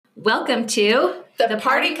Welcome to the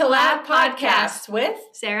Party Collab Podcast with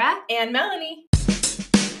Sarah and Melanie.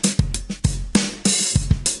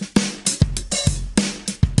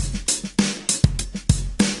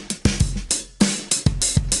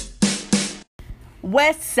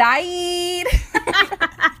 West Side.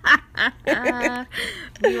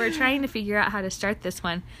 We were trying to figure out how to start this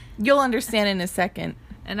one. You'll understand in a second.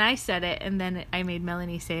 And I said it, and then I made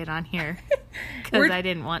Melanie say it on here because I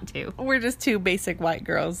didn't want to. We're just two basic white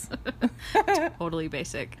girls. Totally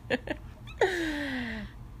basic.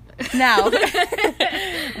 Now,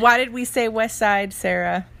 why did we say West Side,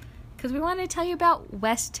 Sarah? Because we want to tell you about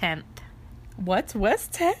West 10th. What's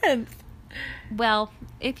West 10th? Well,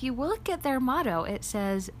 if you look at their motto, it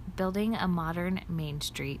says, building a modern Main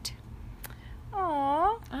Street.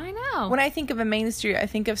 Aww. I know. When I think of a Main Street, I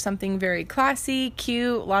think of something very classy,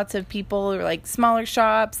 cute, lots of people, or like smaller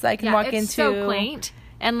shops that I can walk into. It's so quaint.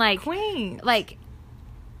 And Quaint. Like,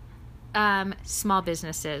 small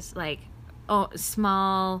businesses, like,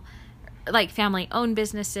 small, like family-owned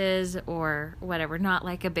businesses or whatever, not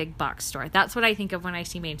like a big box store. That's what I think of when I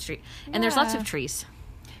see Main Street. And there's lots of trees.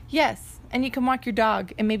 Yes. And you can walk your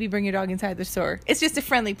dog and maybe bring your dog inside the store. It's just a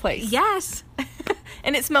friendly place. Yes.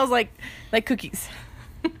 And it smells like cookies.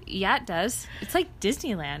 Yeah, it does. It's like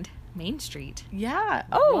Disneyland, Main Street. Yeah.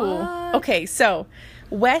 Oh. What? Okay, so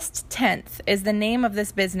West 10th is the name of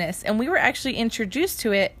this business, and we were actually introduced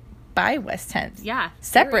to it by West 10th. Yeah.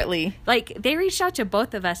 Separately. They reached out to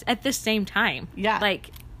both of us at the same time. Yeah.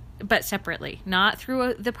 But separately. Not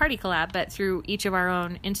through the Party Collab, but through each of our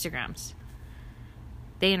own Instagrams.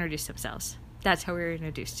 They introduced themselves. That's how we were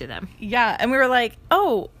introduced to them. Yeah, and we were like,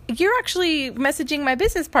 oh, you're actually messaging my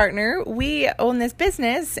business partner. We own this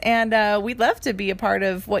business, and we'd love to be a part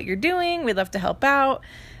of what you're doing. We'd love to help out.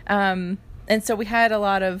 And so we had a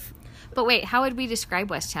lot of... But wait, how would we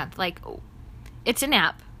describe West 10th? Like, it's an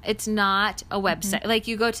app. It's not a website. Mm-hmm. Like,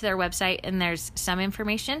 you go to their website, and there's some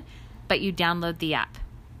information, but you download the app.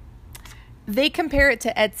 They compare it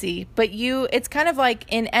to Etsy, but it's kind of like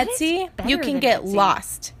in Etsy, you can get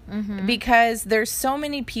lost because there's so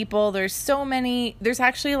many people. There's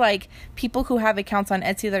actually like people who have accounts on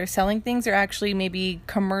Etsy that are selling things are actually maybe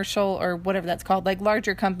commercial or whatever that's called, like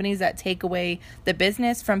larger companies that take away the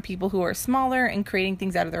business from people who are smaller and creating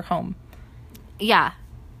things out of their home. Yeah.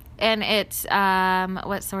 And it's,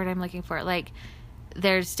 what's the word I'm looking for? Like,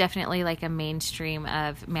 there's definitely like a mainstream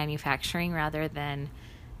of manufacturing rather than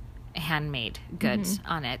handmade goods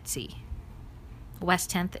on Etsy. West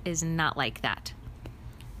 10th is not like that.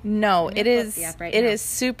 No, it is. It is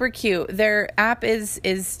super cute. Their app is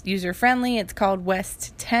user friendly. It's called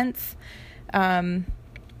West 10th.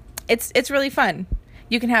 It's really fun.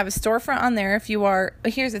 You can have a storefront on there if you are.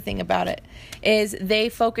 Here's the thing about it is they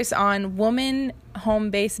focus on woman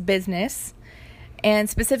home-based business, and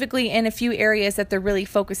specifically in a few areas that they're really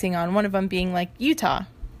focusing on. One of them being like Utah.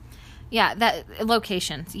 Yeah, that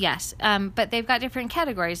locations, yes. But they've got different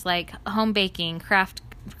categories like home baking,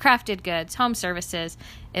 crafted goods, home services,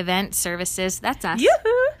 event services. That's us.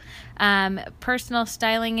 Yoo-hoo! Personal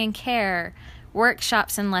styling and care,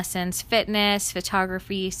 workshops and lessons, fitness,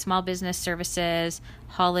 photography, small business services,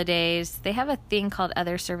 holidays. They have a thing called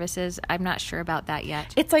other services. I'm not sure about that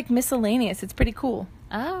yet. It's like miscellaneous. It's pretty cool.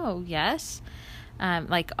 Oh, yes.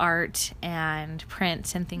 Like art and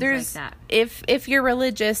prints and things like that. If you're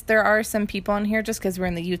religious, there are some people on here, just because we're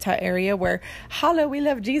in the Utah area where, holla, we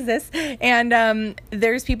love Jesus. And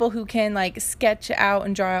there's people who can like sketch out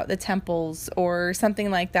and draw out the temples or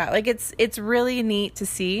something like that. Like it's really neat to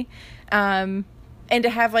see. And to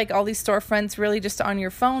have like all these storefronts really just on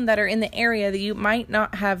your phone that are in the area that you might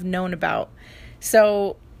not have known about.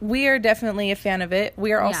 So we are definitely a fan of it.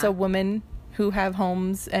 We are also women who have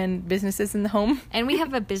homes and businesses in the home. And we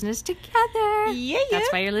have a business together. Yeah.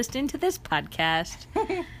 That's why you're listening to this podcast.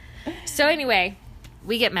 So anyway,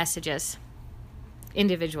 we get messages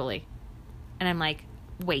individually. And I'm like,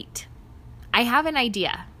 wait, I have an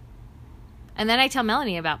idea. And then I tell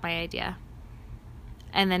Melanie about my idea.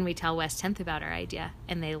 And then we tell West 10th about our idea.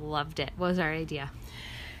 And they loved it. What was our idea?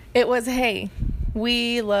 It was, hey,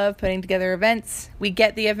 we love putting together events. We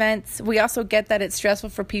get the events. We also get that it's stressful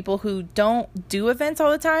for people who don't do events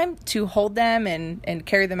all the time to hold them and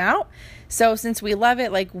carry them out. So since we love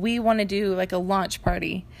it, like we want to do like a launch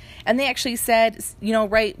party. And they actually said, you know,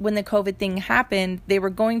 right when the COVID thing happened, they were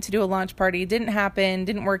going to do a launch party. It didn't happen,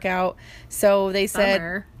 didn't work out. So they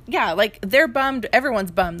said, yeah, like they're bummed.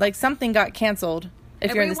 Everyone's bummed. Like something got canceled.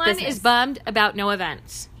 If you're in this business. Everyone is bummed about no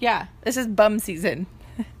events. Yeah, this is bum season.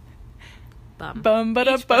 Bum. Bum,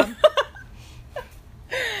 bum.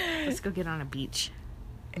 Let's go get on a beach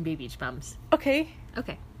and be beach bums. Okay.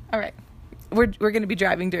 Okay. All right. we're going to be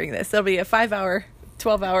driving during this. It'll be a 5-hour,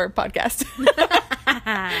 12-hour podcast.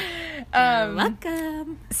 You're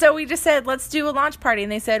welcome. So we just said, let's do a launch party.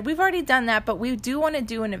 And they said, we've already done that, but we do want to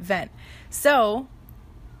do an event. So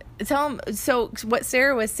tell them. So what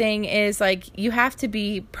Sarah was saying is like, you have to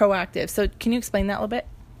be proactive. So can you explain that a little bit?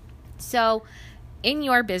 So in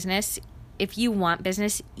your business, if you want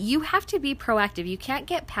business, you have to be proactive. You can't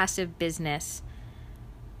get passive business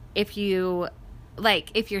if you're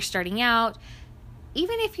starting out.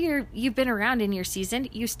 Even if you've been around in your season,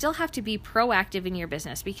 you still have to be proactive in your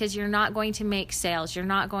business because you're not going to make sales. You're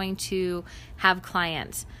not going to have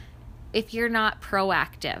clients. If you're not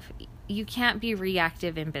proactive, you can't be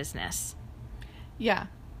reactive in business. Yeah.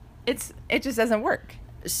 It just doesn't work.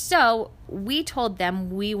 So we told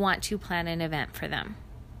them we want to plan an event for them.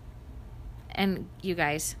 And you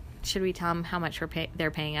guys, should we tell them how much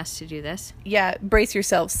they're paying us to do this? Yeah. Brace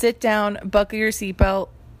yourself. Sit down, buckle your seatbelt.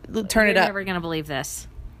 Turn it up. You're never going to believe this.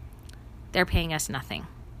 They're paying us nothing.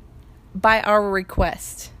 By our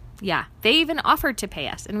request. Yeah. They even offered to pay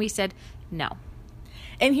us. And we said no.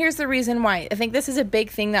 And here's the reason why. I think this is a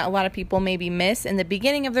big thing that a lot of people maybe miss in the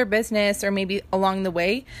beginning of their business or maybe along the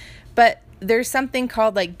way. But there's something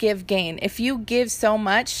called like give gain. If you give so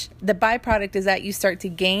much, the byproduct is that you start to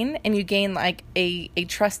gain, and you gain like a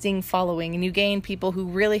trusting following, and you gain people who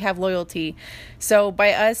really have loyalty. So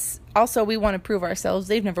by us, also we want to prove ourselves.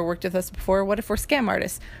 They've never worked with us before. What if we're scam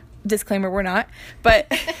artists? Disclaimer, we're not.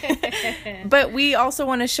 But but we also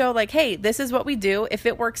want to show like, hey, this is what we do. If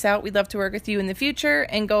it works out, we'd love to work with you in the future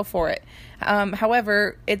and go for it.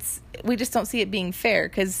 However, we just don't see it being fair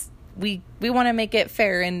because we want to make it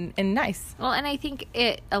fair and nice. Well, and I think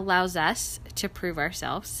it allows us to prove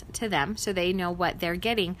ourselves to them so they know what they're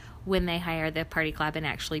getting when they hire the Party Club and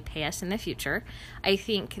actually pay us in the future. I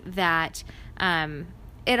think that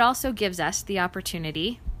it also gives us the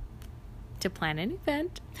opportunity to plan an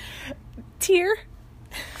event. Tear.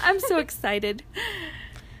 I'm so excited.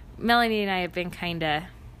 Melanie and I have been kind of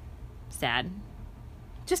sad.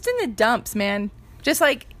 Just in the dumps, man. Just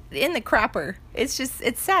like in the crapper. It's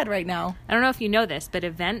sad right now. I don't know if you know this, but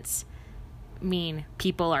events mean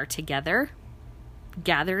people are together,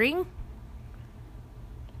 gathering.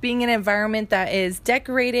 Being in an environment that is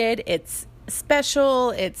decorated, it's special,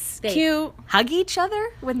 it's cute. Hug each other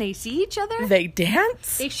when they see each other. They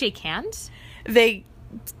dance. They shake hands. They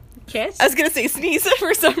kiss. I was going to say sneeze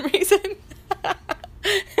for some reason.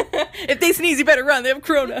 If they sneeze, you better run. They have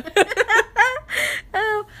corona.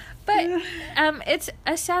 Oh, but it's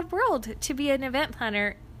a sad world to be an event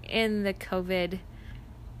planner in the COVID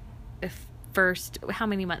first. How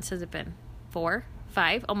many months has it been? 4,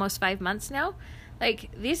 5, almost 5 months now. Like,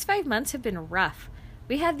 these 5 months have been rough.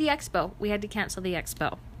 We had the expo. We had to cancel the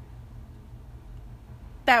expo.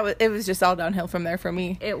 It was just all downhill from there for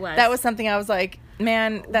me. It was. That was something I was like,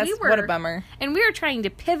 man, what a bummer. And we were trying to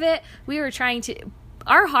pivot.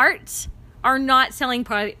 Our hearts are not selling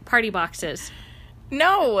party boxes.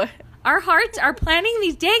 No. Our hearts are planning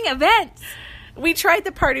these dang events. We tried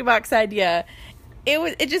the party box idea. It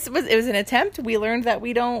was an attempt. We learned that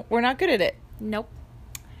we're not good at it. Nope.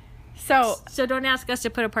 So don't ask us to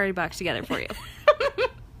put a party box together for you.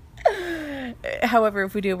 However,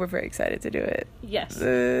 if we do, we're very excited to do it. Yes.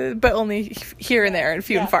 But only here and there and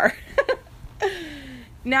few and far.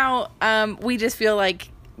 Now, we just feel like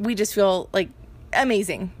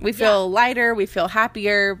amazing. We feel lighter. We feel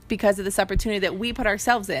happier because of this opportunity that we put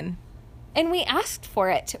ourselves in. And we asked for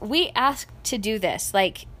it. We asked to do this.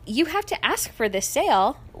 Like, you have to ask for the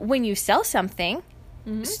sale when you sell something.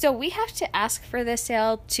 Mm-hmm. So we have to ask for the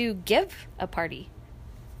sale to give a party.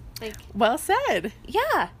 Like, well said.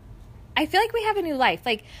 Yeah. I feel like we have a new life.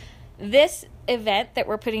 Like, this event that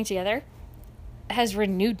we're putting together has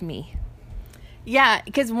renewed me. Yeah,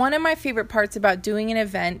 because one of my favorite parts about doing an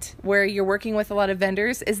event where you're working with a lot of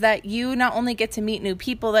vendors is that you not only get to meet new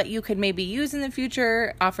people that you could maybe use in the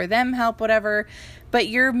future, offer them help, whatever, but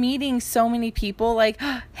you're meeting so many people like,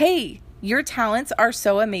 hey, your talents are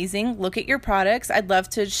so amazing. Look at your products. I'd love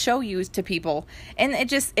to show you to people. And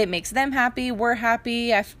it makes them happy. We're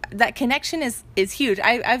happy. That connection is huge.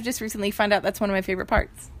 I've just recently found out that's one of my favorite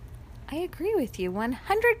parts. I agree with you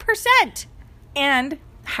 100%. And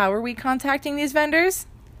how are we contacting these vendors?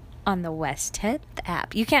 On the West 10th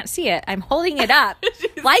app. You can't see it. I'm holding it up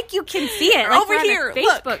like you can see it. Like over here. On a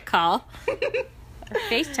Facebook call. Or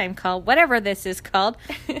FaceTime call. Whatever this is called.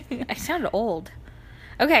 I sound old.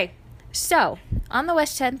 Okay. So, on the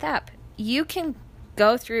West 10th app, you can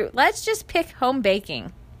go through. Let's just pick home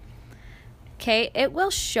baking. Okay? It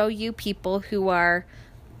will show you people who are,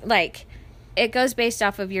 like, it goes based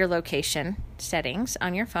off of your location. settings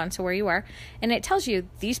on your phone, so where you are, and it tells you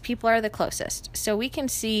these people are the closest. So we can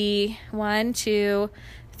see 1, 2,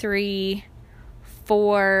 3,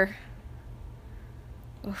 4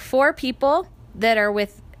 people that are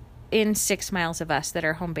within 6 miles of us that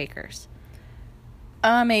are home bakers.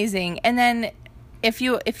 Amazing. And then if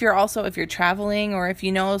you're traveling, or if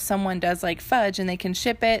you know someone does like fudge and they can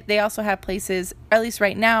ship it, they also have places, at least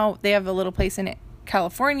right now, they have a little place in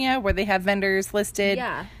California where they have vendors listed.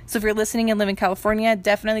 Yeah. So if you're listening and live in California,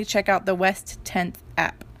 definitely check out the West 10th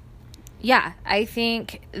app. Yeah, I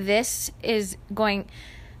think this is going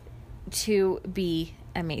to be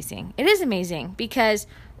amazing. It is amazing because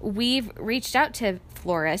we've reached out to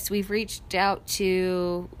florists, we've reached out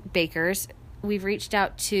to bakers, we've reached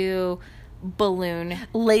out to balloon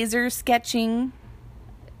laser sketching.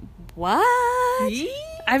 What?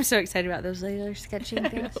 I'm so excited about those laser sketching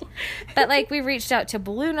things. But like, we reached out to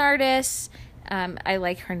balloon artists. I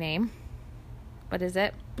like her name. What is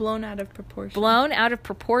it? Blown Out of Proportion. Blown Out of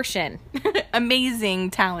Proportion.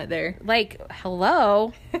 Amazing talent there. Like,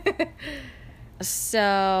 hello.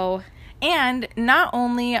 So, and not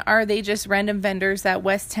only are they just random vendors that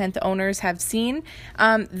West 10th owners have seen,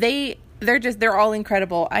 they're all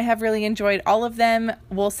incredible. I have really enjoyed all of them.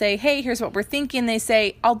 We'll say, hey, here's what we're thinking. They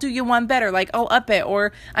say, I'll do you one better. Like, I'll up it,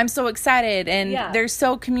 or I'm so excited. And they're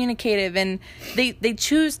so communicative, and they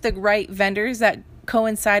choose the right vendors that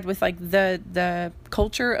coincide with like the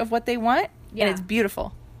culture of what they want. Yeah. And it's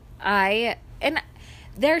beautiful. And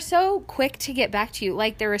they're so quick to get back to you.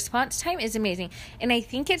 Like, their response time is amazing. And I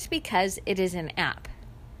think it's because it is an app.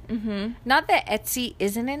 Mm-hmm. Not that Etsy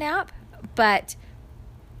isn't an app, but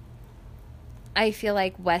I feel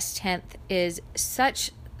like West 10th is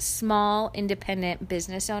such small, independent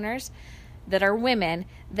business owners that are women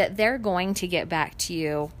that they're going to get back to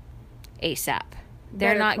you ASAP.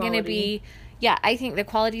 They're not going to be... Yeah, I think the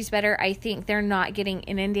quality's better. I think they're not getting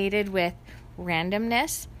inundated with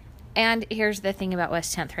randomness. And here's the thing about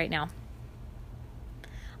West 10th right now.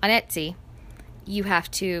 On Etsy, you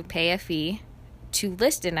have to pay a fee to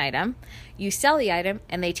list an item. You sell the item,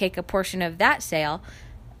 and they take a portion of that sale.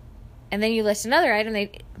 And then you list another item.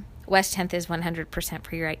 West 10th is 100%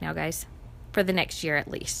 for you right now, guys. For the next year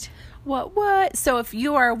at least. What? So if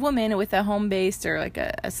you are a woman with a home-based or like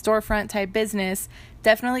a storefront type business,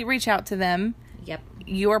 definitely reach out to them. Yep.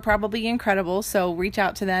 You are probably incredible, so reach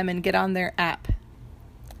out to them and get on their app.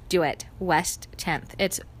 Do it. West 10th.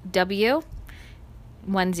 It's W10.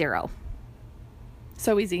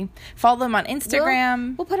 So easy. Follow them on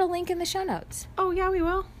Instagram. We'll put a link in the show notes. Oh, yeah, we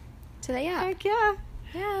will. To the app. Heck yeah.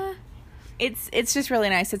 Yeah. It's just really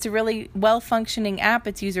nice. It's a really well-functioning app.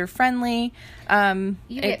 It's user-friendly.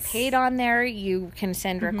 You get paid on there. You can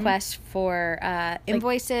send requests for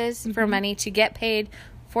invoices for money to get paid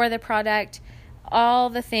for the product. All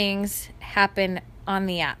the things happen on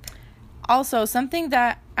the app. Also, something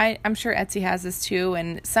that I'm sure Etsy has this too,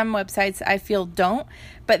 and some websites I feel don't,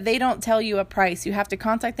 but they don't tell you a price. You have to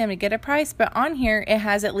contact them to get a price, but on here it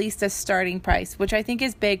has at least a starting price, which I think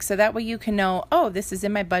is big, so that way you can know, oh, this is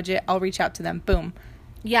in my budget, I'll reach out to them. Boom.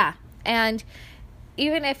 Yeah, and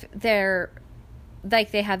even if they're, like,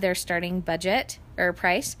 they have their starting budget or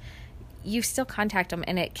price, you still contact them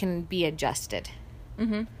and it can be adjusted.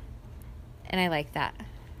 Mm-hmm. And I like that.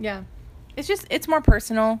 Yeah. It's more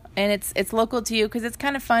personal, and it's local to you, because it's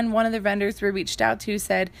kind of fun. One of the vendors we reached out to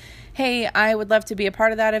said, hey, I would love to be a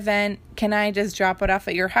part of that event. Can I just drop it off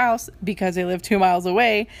at your house, because they live 2 miles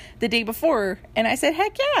away, the day before? And I said,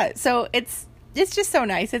 heck yeah. So it's just so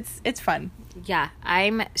nice. It's fun. Yeah,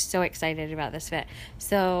 I'm so excited about this event.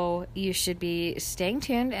 So you should be staying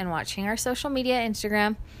tuned and watching our social media,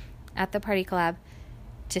 Instagram, at the Party Collab,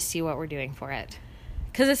 to see what we're doing for it.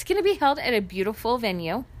 Because it's going to be held at a beautiful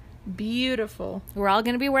venue. Beautiful. We're all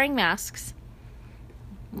going to be wearing masks.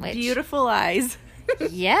 Beautiful eyes.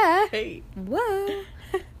 Yeah. Hey. Whoa.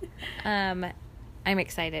 I'm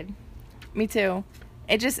excited. Me too.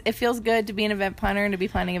 It feels good to be an event planner and to be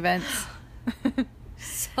planning events.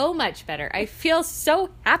 So much better. I feel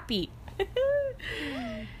so happy.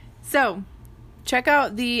 So, check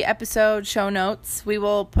out the episode show notes. We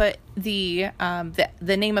will put the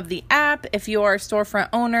name of the app. If you are a storefront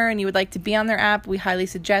owner and you would like to be on their app, we highly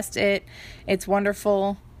suggest it. It's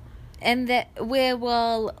wonderful. And that we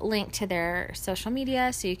will link to their social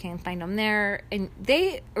media so you can find them there. And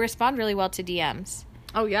they respond really well to DMs.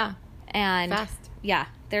 Oh, yeah. And fast. Yeah,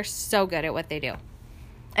 they're so good at what they do.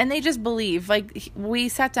 And they just believe. Like, we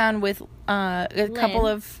sat down with a couple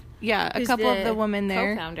of the women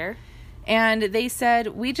there. Co-founder. And they said,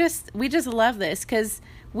 we just love this, because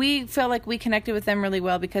we feel like we connected with them really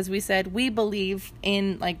well, because we said we believe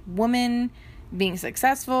in, like, women being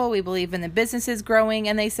successful. We believe in the businesses growing.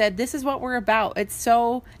 And they said, this is what we're about. It's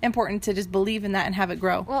so important to just believe in that and have it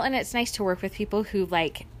grow. Well, and it's nice to work with people who,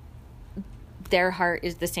 like, their heart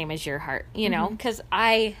is the same as your heart, you know? Because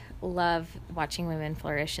I love watching women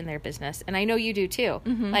flourish in their business. And I know you do, too.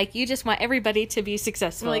 Like, you just want everybody to be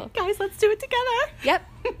successful. We're like, guys, let's do it together.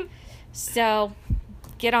 Yep. So,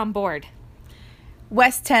 get on board.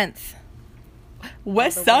 West 10th.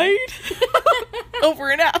 West Side.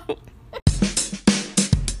 Over and out.